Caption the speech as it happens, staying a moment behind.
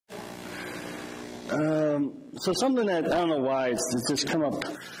So something that, I don't know why, it's just come up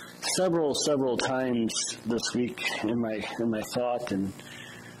several times this week in my thought, and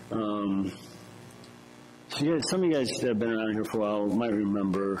so some of you guys that have been around here for a while might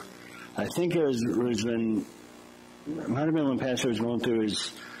remember. I think it might have been when Pastor was going through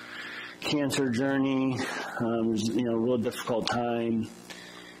his cancer journey. It was, a real difficult time,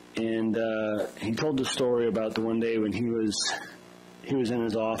 and he told the story about the one day when he was in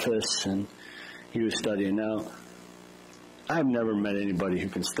his office and he was studying. Now, I've never met anybody who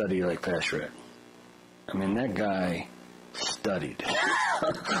can study like Pastor Ed. I mean, that guy studied.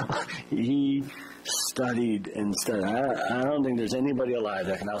 He studied and studied. I don't think there's anybody alive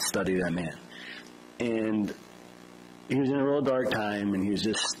that can out-study that man. And he was in a real dark time, and he was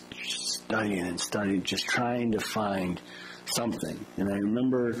just studying and studying, just trying to find something. And I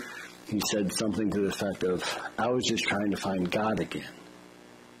remember he said something to the effect of, I was just trying to find God again.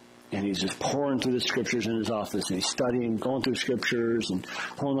 And he's just pouring through the scriptures in his office, and he's studying, going through scriptures and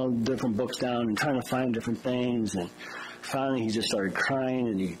pulling all the different books down and trying to find different things. And finally he just started crying,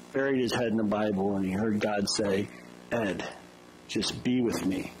 and he buried his head in the Bible, and he heard God say, Ed, just be with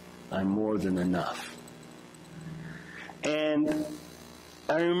me. I'm more than enough. And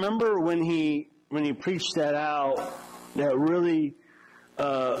I remember when he preached that out, that really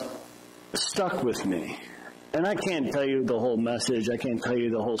stuck with me. And I can't tell you the whole message, I can't tell you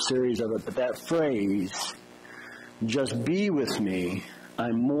the whole series of it, but that phrase, just be with me,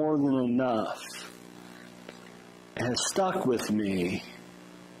 I'm more than enough, has stuck with me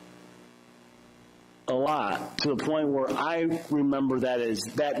a lot, to the point where I remember that as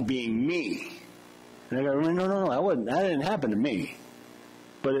that being me. And I go, no, that didn't happen to me.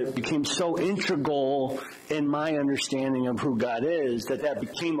 But it became so integral in my understanding of who God is that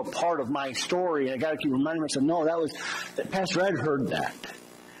became a part of my story. And I got to keep reminding myself, no, that Pastor Ed heard that.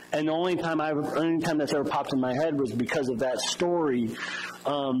 And the only time that's ever popped in my head was because of that story.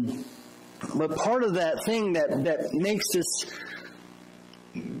 But part of that thing that makes this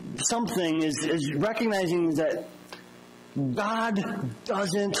something is recognizing that God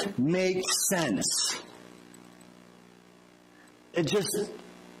doesn't make sense. It just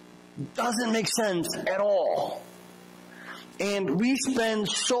doesn't make sense at all. And we spend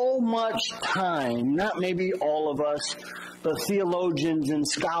so much time, not maybe all of us, but theologians and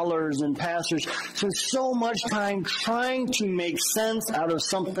scholars and pastors, spend so much time trying to make sense out of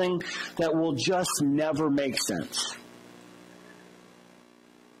something that will just never make sense.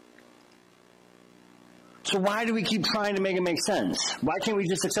 So why do we keep trying to make it make sense? Why can't we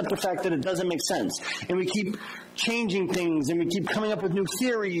just accept the fact that it doesn't make sense? And we keep changing things, and we keep coming up with new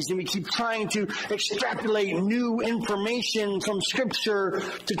theories, and we keep trying to extrapolate new information from Scripture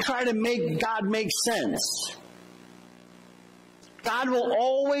to try to make God make sense. God will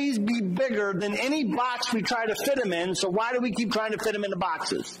always be bigger than any box we try to fit Him in, so why do we keep trying to fit Him into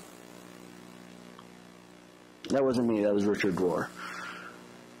boxes? That wasn't me, that was Richard Rohr.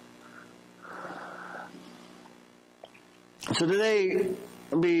 So today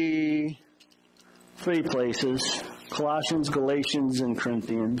will be 3 places: Colossians, Galatians, and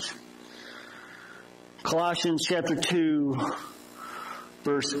Corinthians. Colossians chapter 2,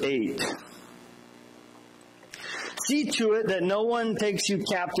 verse 8. See to it that no one takes you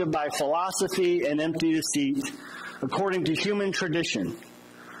captive by philosophy and empty deceit, according to human tradition,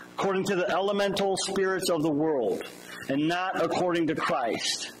 according to the elemental spirits of the world, and not according to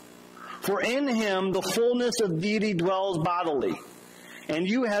Christ. For in Him the fullness of deity dwells bodily, and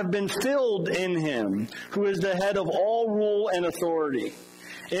you have been filled in Him, who is the head of all rule and authority.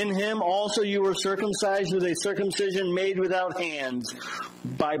 In Him also you were circumcised with a circumcision made without hands,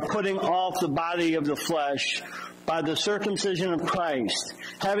 by putting off the body of the flesh, by the circumcision of Christ,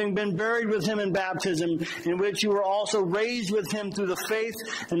 having been buried with Him in baptism, in which you were also raised with Him through the faith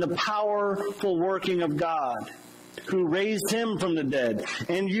and the powerful working of God, who raised Him from the dead.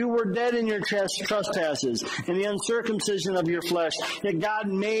 And you were dead in your trespasses, in the uncircumcision of your flesh. Yet God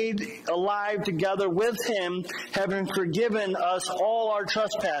made alive together with Him, having forgiven us all our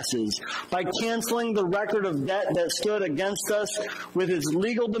trespasses, by canceling the record of debt that stood against us with its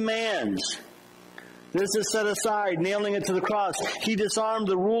legal demands. This is set aside, nailing it to the cross. He disarmed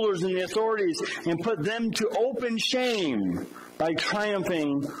the rulers and the authorities and put them to open shame by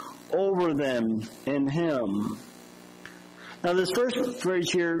triumphing over them in Him. Now, this first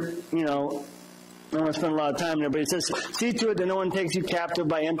phrase here, I don't want to spend a lot of time there, but it says, see to it that no one takes you captive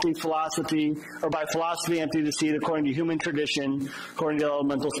by empty philosophy, or by philosophy empty deceit, according to human tradition, according to the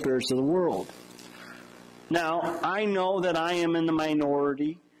elemental spirits of the world. Now, I know that I am in the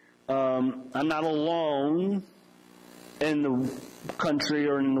minority. I'm not alone in the country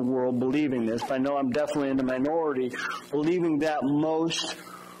or in the world believing this, but I know I'm definitely in the minority, believing that most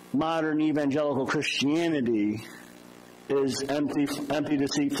modern evangelical Christianity is empty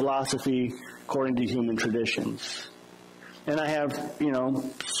deceit philosophy according to human traditions. And I have,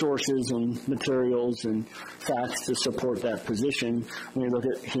 sources and materials and facts to support that position when we look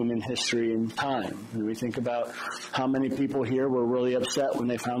at human history and time. When we think about how many people here were really upset when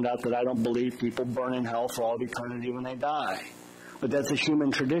they found out that I don't believe people burn in hell for all of eternity when they die. But that's a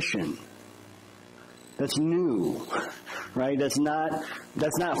human tradition. That's new, right? That's not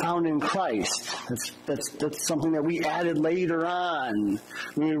found in Christ. That's something that we added later on.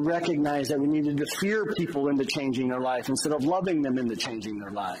 We recognize that we needed to fear people into changing their life instead of loving them into changing their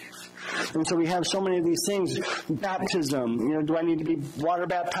life. And so we have so many of these things. Baptism, do I need to be water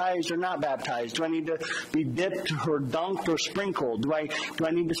baptized or not baptized? Do I need to be dipped or dunked or sprinkled? Do I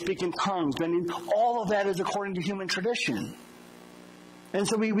need to speak in tongues? All of that is according to human tradition. And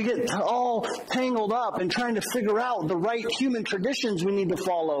so we get all tangled up in trying to figure out the right human traditions we need to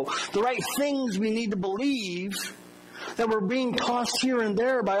follow, the right things we need to believe, that we're being tossed here and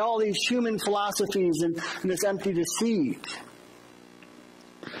there by all these human philosophies and this empty deceit.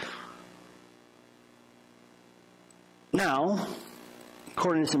 Now,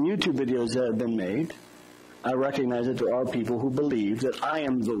 according to some YouTube videos that have been made, I recognize that there are people who believe that I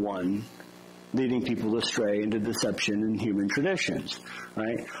am the one leading people astray into deception and human traditions,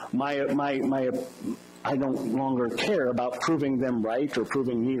 right? I don't longer care about proving them right or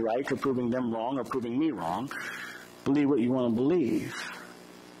proving me right or proving them wrong or proving me wrong. Believe what you want to believe.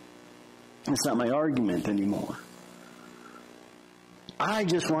 It's not my argument anymore. I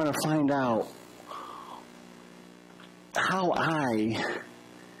just want to find out how I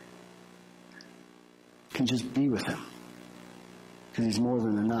can just be with him, because he's more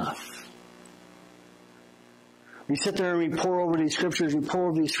than enough. We sit there and we pour over these scriptures, and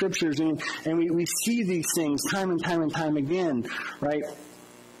we see these things time and time and time again, right?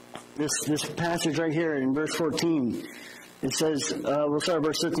 This passage right here in verse 14, it says, we'll start at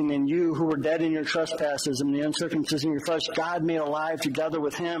verse 15, and you who were dead in your trespasses and the uncircumcision of your flesh, God made alive together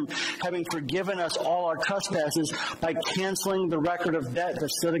with him, having forgiven us all our trespasses by canceling the record of debt that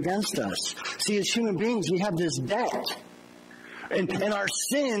stood against us. See, as human beings, we have this debt. And our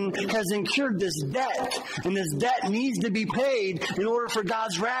sin has incurred this debt. And this debt needs to be paid in order for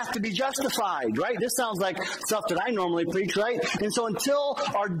God's wrath to be justified, right? This sounds like stuff that I normally preach, right? And so until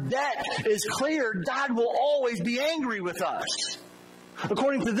our debt is cleared, God will always be angry with us.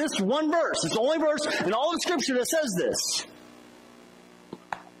 According to this one verse. It's the only verse in all the Scripture that says this.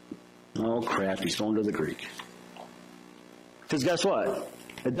 Oh, crap. He's going to the Greek. Because guess what?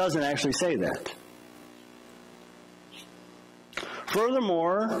 It doesn't actually say that.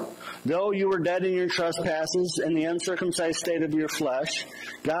 Furthermore, though you were dead in your trespasses and the uncircumcised state of your flesh,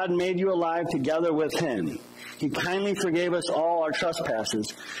 God made you alive together with him. He kindly forgave us all our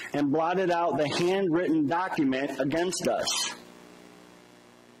trespasses and blotted out the handwritten document against us.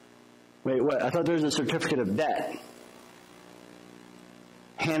 Wait, what? I thought there was a certificate of debt.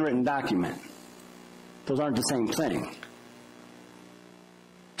 Handwritten document. Those aren't the same thing.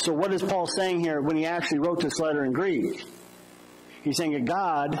 So what is Paul saying here when he actually wrote this letter in Greek? He's saying that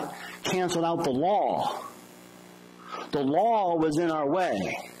God canceled out the law. The law was in our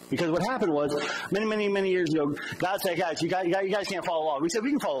way. Because what happened was, many years ago, God said, guys, you guys can't follow the law. We said,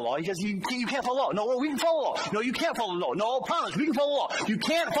 we can follow the law. He says, you can't follow the law. No, we can follow the law. No, you can't follow the law. No, promise, we can follow the law. You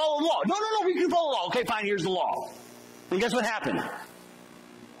can't follow the law. No, we can follow the law. Okay, fine, here's the law. And guess what happened?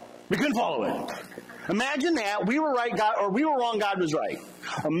 We couldn't follow it. Imagine that. We were right, God, or we were wrong, God was right.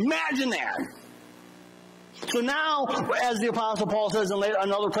 Imagine that. So now, as the Apostle Paul says in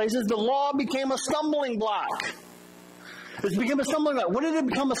other places, the law became a stumbling block. It became a stumbling block. What did it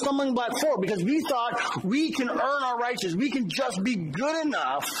become a stumbling block for? Because we thought we can earn our righteousness. We can just be good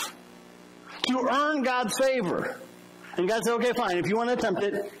enough to earn God's favor. And God said, okay, fine. If you want to attempt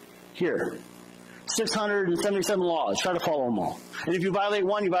it, here. 677 laws. Try to follow them all. And if you violate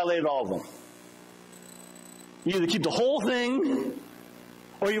one, you violated all of them. You either keep the whole thing,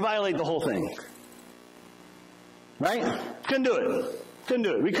 or you violate the whole thing. Right? Couldn't do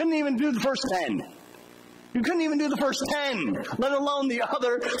it. We couldn't even do the first 10. You couldn't even do the first 10, let alone the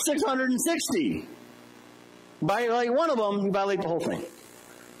other 660. Violate one of them, you violate the whole thing.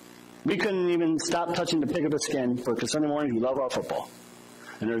 We couldn't even stop touching the pig of the skin because Sunday morning we love our football.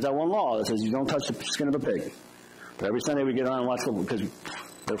 And there's that one law that says you don't touch the skin of a pig. But every Sunday we get on and watch football because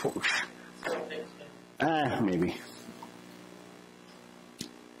maybe.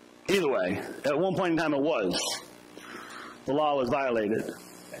 Either way, at one point in time it was. The law was violated.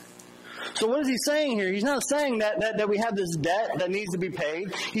 So what is he saying here? He's not saying that we have this debt that needs to be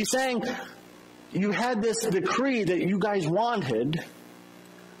paid. He's saying you had this decree that you guys wanted.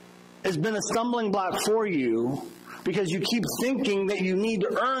 It's been a stumbling block for you because you keep thinking that you need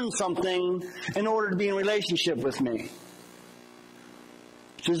to earn something in order to be in relationship with me.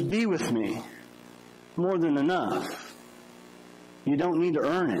 Just be with me. More than enough. You don't need to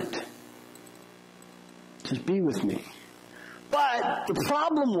earn it. Just be with me. But the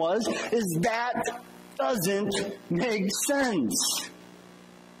problem is that doesn't make sense.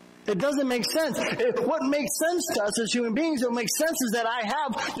 It doesn't make sense. What makes sense to us as human beings, what makes sense is that I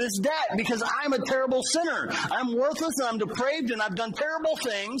have this debt because I'm a terrible sinner. I'm worthless and I'm depraved and I've done terrible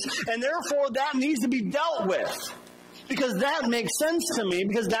things, and therefore that needs to be dealt with. Because that makes sense to me,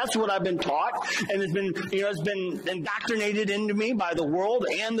 because that's what I've been taught, and it's been indoctrinated into me by the world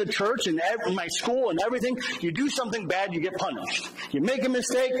and the church and my school and everything. You do something bad, you get punished. You make a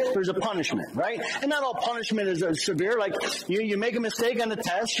mistake, there's a punishment, right? And not all punishment is severe. Like you make a mistake on the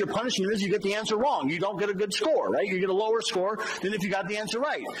test, your punishment is you get the answer wrong. You don't get a good score, right? You get a lower score than if you got the answer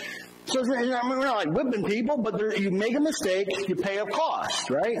right. So we're not like whipping people, but you make a mistake, you pay a cost,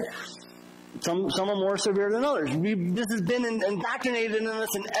 right? Some are more severe than others. This has been indoctrinated in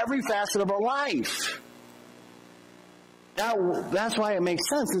us in every facet of our life. That's why it makes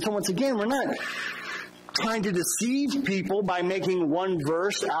sense. And so once again, we're not trying to deceive people by making one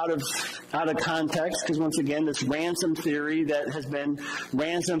verse out of context, because once again, this ransom theory then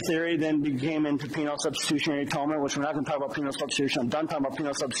became into penal substitutionary atonement, which we're not going to talk about penal substitution. I'm done talking about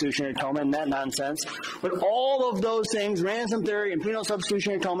penal substitutionary atonement and that nonsense. But all of those things, ransom theory and penal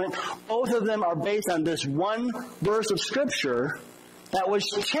substitutionary atonement, both of them are based on this one verse of Scripture that was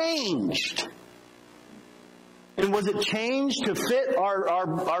changed. And was it changed to fit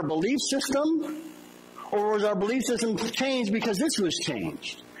our belief system? Or was our belief system changed because this was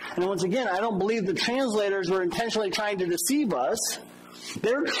changed? And once again, I don't believe the translators were intentionally trying to deceive us.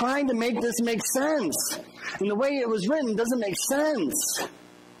 They're trying to make this make sense. And the way it was written doesn't make sense.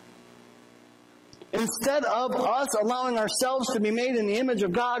 Instead of us allowing ourselves to be made in the image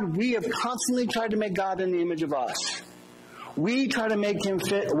of God, we have constantly tried to make God in the image of us. We try to make Him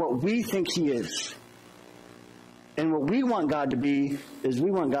fit what we think He is. And what we want God to be is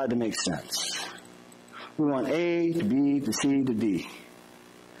we want God to make sense. We want A to B to C to D.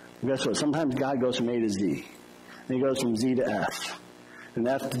 And guess what? Sometimes God goes from A to Z. And He goes from Z to F. And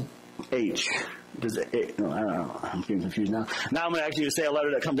F to H. Does it, no, I don't know. I'm getting confused now. Now I'm going to ask you to say a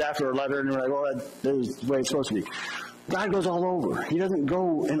letter that comes after a letter, and you're like, well, that is the way it's supposed to be. God goes all over. He doesn't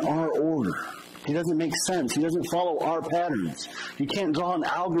go in our order. He doesn't make sense. He doesn't follow our patterns. You can't draw an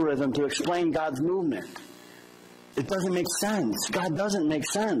algorithm to explain God's movement. It doesn't make sense. God doesn't make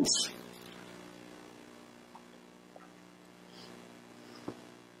sense.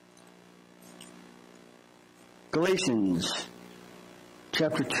 Galatians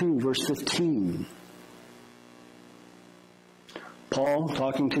chapter 2, verse 15. Paul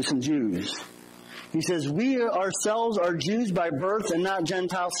talking to some Jews. He says, we ourselves are Jews by birth and not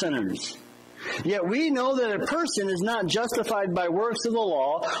Gentile sinners. Yet we know that a person is not justified by works of the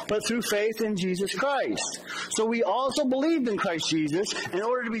law, but through faith in Jesus Christ. So we also believed in Christ Jesus in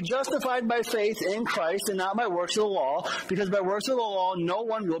order to be justified by faith in Christ and not by works of the law, because by works of the law no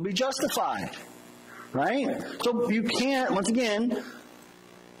one will be justified. Right? So you can't, once again,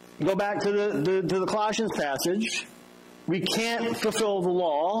 go back to the Colossians passage. We can't fulfill the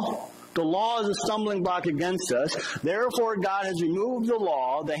law. The law is a stumbling block against us. Therefore, God has removed the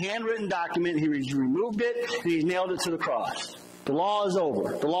law, the handwritten document. He's removed it, and He's nailed it to the cross. The law is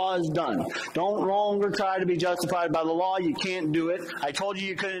over. The law is done. Don't longer try to be justified by the law. You can't do it. I told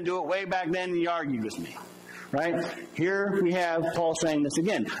you couldn't do it way back then, and you argued with me. Right? Here we have Paul saying this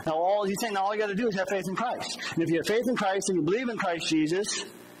again. Now, he's saying all you got to do is have faith in Christ. And if you have faith in Christ and you believe in Christ Jesus,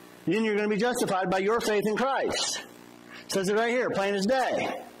 then you're going to be justified by your faith in Christ. It says it right here, plain as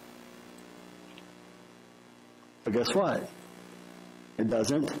day. But guess what? It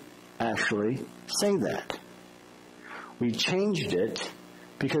doesn't actually say that. We changed it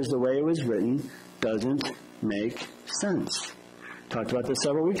because the way it was written doesn't make sense. Talked about this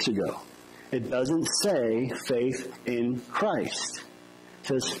several weeks ago. It doesn't say faith in Christ. It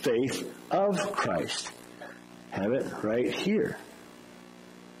says faith of Christ. Have it right here.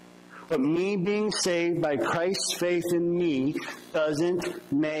 But me being saved by Christ's faith in me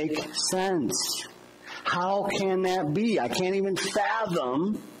doesn't make sense. How can that be? I can't even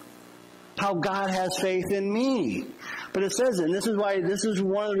fathom how God has faith in me. But it says it, and this is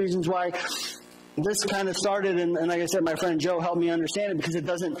one of the reasons why this kind of started, and like I said, my friend Joe helped me understand it, because it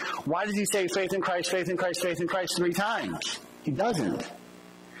doesn't, why does he say faith in Christ, faith in Christ, faith in Christ 3 times? He doesn't.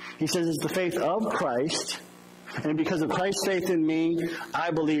 He says it's the faith of Christ, and because of Christ's faith in me, I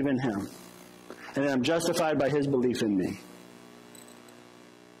believe in him. And I'm justified by his belief in me.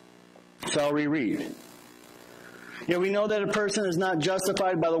 So I'll reread. We know that a person is not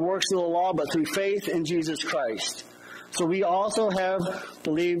justified by the works of the law, but through faith in Jesus Christ. So we also have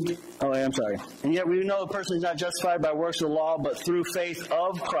believed, and yet we know a person is not justified by works of the law, but through faith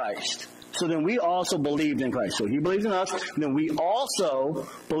of Christ. So then we also believed in Christ. So he believes in us, and then we also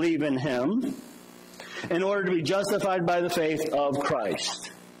believe in him in order to be justified by the faith of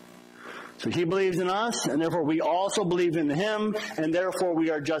Christ. So he believes in us, and therefore we also believe in him, and therefore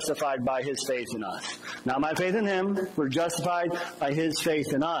we are justified by his faith in us. Not my faith in him, we're justified by his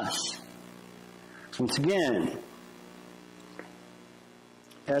faith in us. So once again,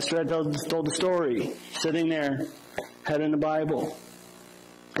 Pastor Ed told the story, sitting there, head in the Bible.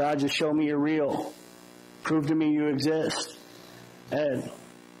 God, just show me you're real. Prove to me you exist. Ed,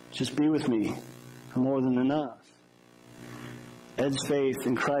 just be with me. I'm more than enough. Ed's faith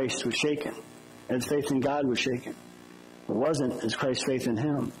in Christ was shaken. Ed's faith in God was shaken. What wasn't is Christ's faith in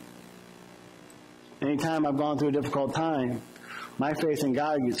him. Anytime I've gone through a difficult time, my faith in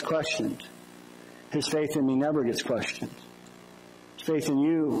God gets questioned. His faith in me never gets questioned. His faith in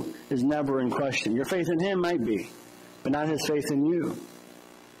you is never in question. Your faith in him might be, but not his faith in you.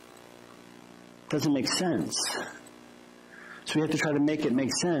 It doesn't make sense. So we have to try to make it make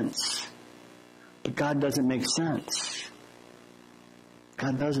sense. But God doesn't make sense.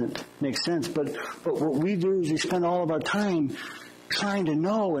 God doesn't make sense. But what we do is we spend all of our time trying to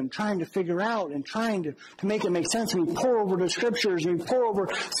know and trying to figure out and trying to make it make sense. And we pore over the scriptures and we pore over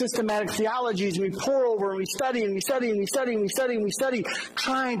systematic theologies and we pore over and we study and we study and we study and we study and we study,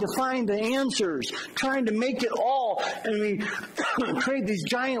 trying to find the answers, trying to make it all. And we create these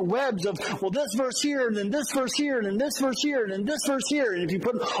giant webs of, well, this verse here and then this verse here and then this verse here and then this verse here. And if you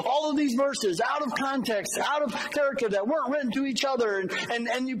put all of these verses out of context, out of character, that weren't written to each other,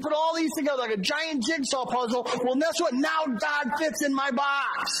 and you put all these together like a giant jigsaw puzzle, well, that's what now God fits in my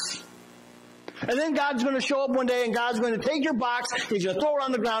box. And then God's going to show up one day and God's going to take your box, he's going to throw it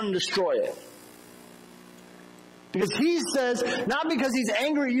on the ground and destroy it. Because he says, not because he's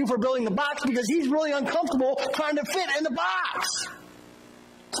angry at you for building the box, because he's really uncomfortable trying to fit in the box.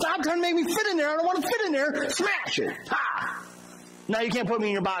 Stop trying to make me fit in there. I don't want to fit in there. Smash it. Ha! Now you can't put me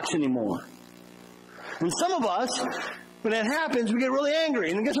in your box anymore. And some of us, when that happens, we get really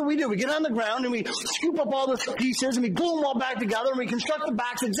angry. And guess what we do? We get on the ground and we scoop up all the pieces and we glue them all back together and we construct the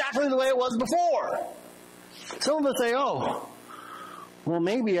box exactly the way it was before. Some of us say, oh, well,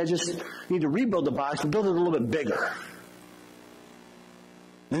 maybe I just need to rebuild the box, but build it a little bit bigger.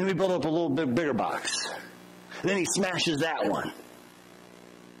 And then we build up a little bit bigger box. And then he smashes that one.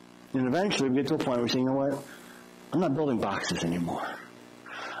 And eventually we get to a point where we say, you know what? I'm not building boxes anymore.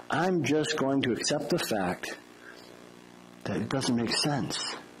 I'm just going to accept the fact that it doesn't make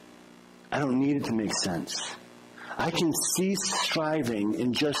sense. I don't need it to make sense. I can cease striving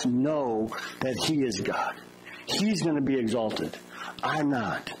and just know that he is God. He's going to be exalted. I'm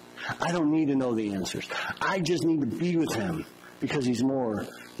not. I don't need to know the answers. I just need to be with him because he's more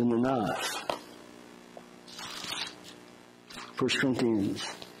than enough. 1 Corinthians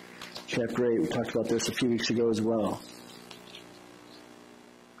chapter 8, we talked about this a few weeks ago as well.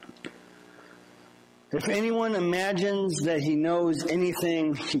 If anyone imagines that he knows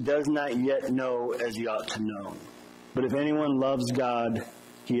anything, he does not yet know as he ought to know. But if anyone loves God,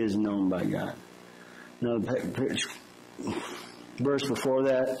 he is known by God. Now, the verse before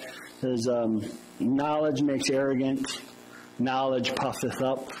that says, knowledge makes arrogant, knowledge puffeth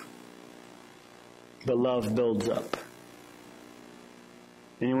up, but love builds up.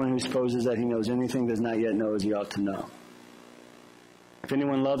 Anyone who supposes that he knows anything does not yet know as he ought to know. If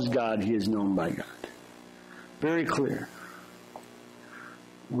anyone loves God, he is known by God. Very clear.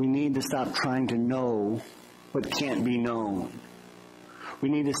 We need to stop trying to know what can't be known. We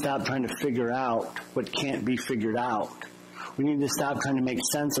need to stop trying to figure out what can't be figured out. We need to stop trying to make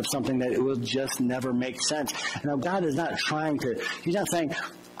sense of something that it will just never make sense. Now, God is not trying to, he's not saying,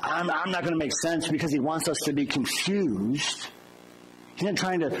 I'm not going to make sense because he wants us to be confused. He's not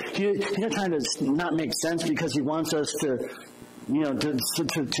trying to not make sense because he wants us to,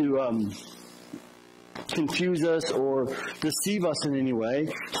 confuse us or deceive us in any way.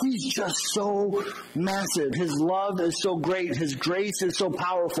 He's just so massive. His love is so great. His grace is so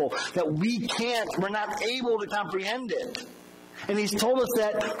powerful that we're not able to comprehend it. And he's told us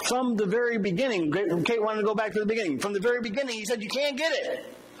that from the very beginning. Kate wanted to go back to the beginning. From the very beginning, he said, you can't get it.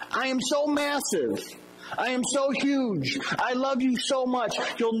 I am so massive. I am so huge. I love you so much.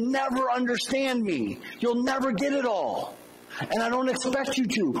 You'll never understand me. You'll never get it all. And I don't expect you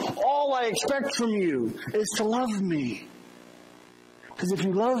to. All I expect from you is to love me. Because if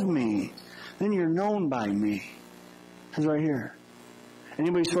you love me, then you're known by me. It's right here.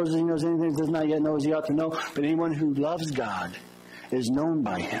 Anybody supposes he knows anything does not yet know as he ought to know, but anyone who loves God is known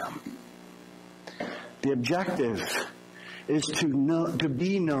by him. The objective is to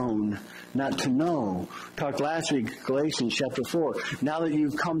be known, not to know. Talked last week, Galatians chapter 4. Now that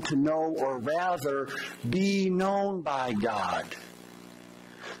you've come to know, or rather, be known by God.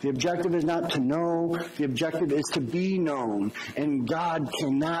 The objective is not to know. The objective is to be known. And God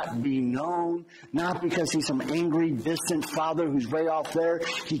cannot be known, not because he's some angry, distant father who's way off there.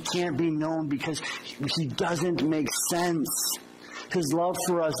 He can't be known because he doesn't make sense. His love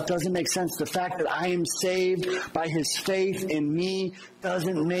for us doesn't make sense. The fact that I am saved by his faith in me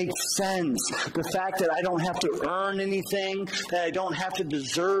doesn't make sense. The fact that I don't have to earn anything, that I don't have to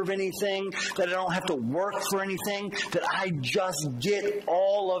deserve anything, that I don't have to work for anything, that I just get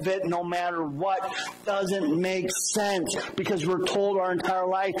all of it no matter what, doesn't make sense. Because we're told our entire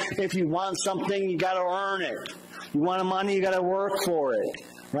life, if you want something, you got to earn it. You want money, you got to work for it.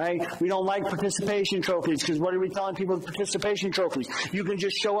 Right? We don't like participation trophies because what are we telling people with participation trophies? You can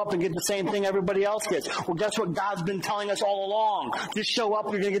just show up and get the same thing everybody else gets. Well, guess what God's been telling us all along? Just show up,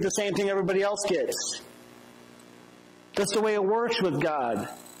 you're going to get the same thing everybody else gets. That's the way it works with God.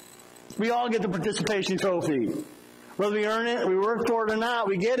 We all get the participation trophy. Whether we earn it, we work for it or not,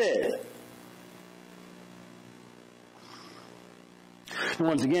 we get it. And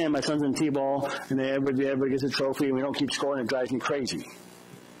once again, my son's in T-ball, and everybody gets a trophy, and we don't keep scoring. It drives me crazy.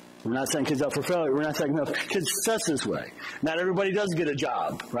 We're not setting kids up for failure. We're not setting them up. Kids success this way. Not everybody does get a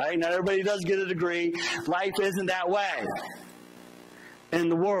job, right? Not everybody does get a degree. Life isn't that way in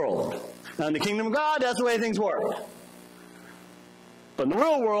the world. Now, in the kingdom of God, that's the way things work. But in the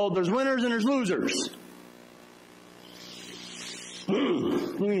real world, there's winners and there's losers. What do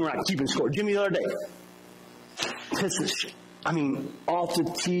you mean we're not keeping score? Jimmy the other day. Off the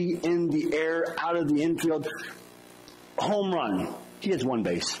tee, in the air, out of the infield. Home run. He gets one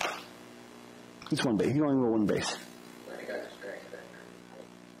base. It's one base. He only got one base.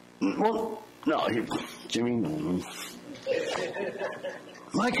 Well, no, Jimmy.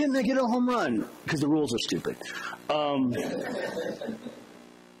 Why couldn't I get a home run? Because the rules are stupid.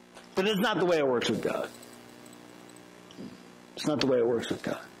 But it's not the way it works with God. It's not the way it works with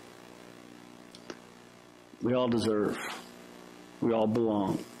God. We all deserve. We all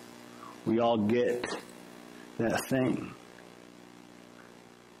belong. We all get that thing.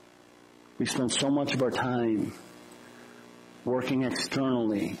 We spend so much of our time working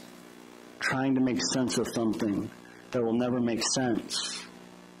externally, trying to make sense of something that will never make sense.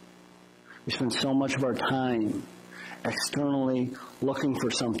 We spend so much of our time externally looking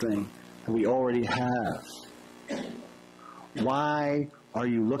for something that we already have. Why are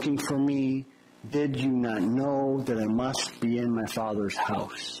you looking for me? Did you not know that I must be in my Father's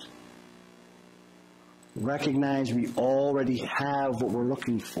house? Recognize we already have what we're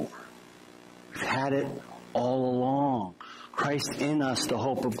looking for. We've had it all along. Christ in us, the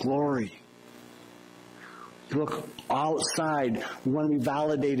hope of glory. You look outside. We want to be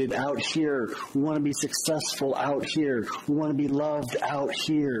validated out here. We want to be successful out here. We want to be loved out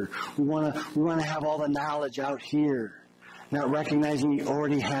here. We want to have all the knowledge out here. Not recognizing we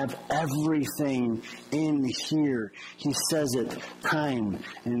already have everything in here. He says it time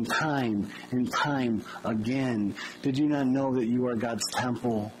and time and time again. Did you not know that you are God's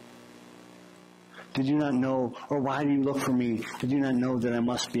temple? Did you not know, or why do you look for me? Did you not know that I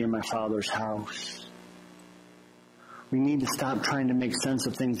must be in my Father's house? We need to stop trying to make sense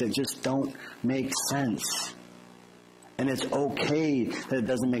of things that just don't make sense. And it's okay that it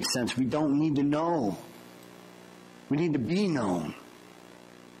doesn't make sense. We don't need to know. We need to be known.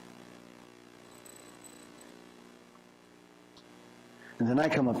 And then I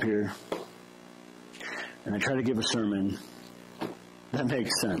come up here and I try to give a sermon that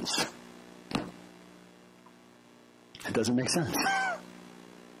makes sense. It doesn't make sense.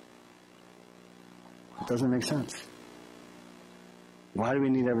 It doesn't make sense. Why do we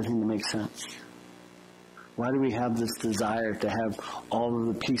need everything to make sense? Why do we have this desire to have all of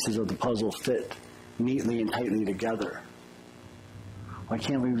the pieces of the puzzle fit neatly and tightly together? Why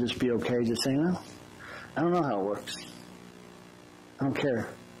can't we just be okay just saying, no, I don't know how it works. I don't care.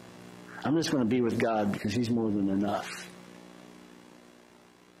 I'm just going to be with God because he's more than enough.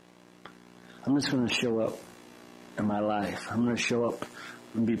 I'm just going to show up in my life. I'm going to show up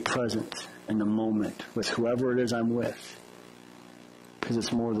and be present in the moment with whoever it is I'm with because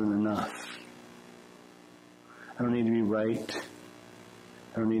it's more than enough. I don't need to be right.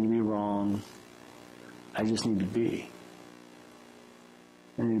 I don't need to be wrong. I just need to be.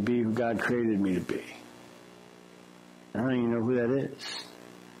 I need to be who God created me to be. I don't even know who that is.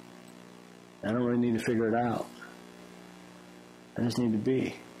 I don't really need to figure it out. I just need to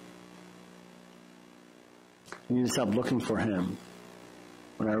be. I need to stop looking for him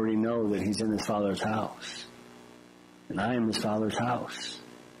when I already know that he's in his Father's house. And I am his Father's house.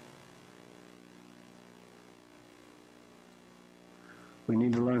 We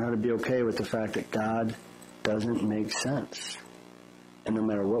need to learn how to be okay with the fact that God doesn't make sense. And no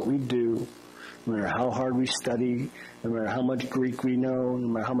matter what we do, no matter how hard we study, no matter how much Greek we know, no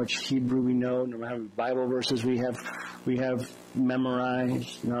matter how much Hebrew we know, no matter how many Bible verses we have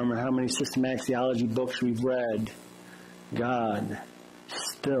memorized, no matter how many systematic theology books we've read, God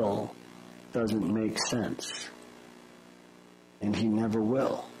still doesn't make sense. And he never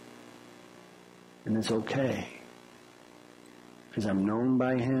will. And it's okay. Because I'm known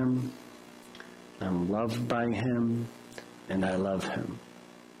by him, I'm loved by him, and I love him.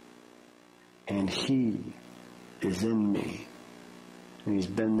 And he is in me. And he's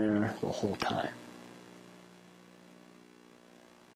been there the whole time.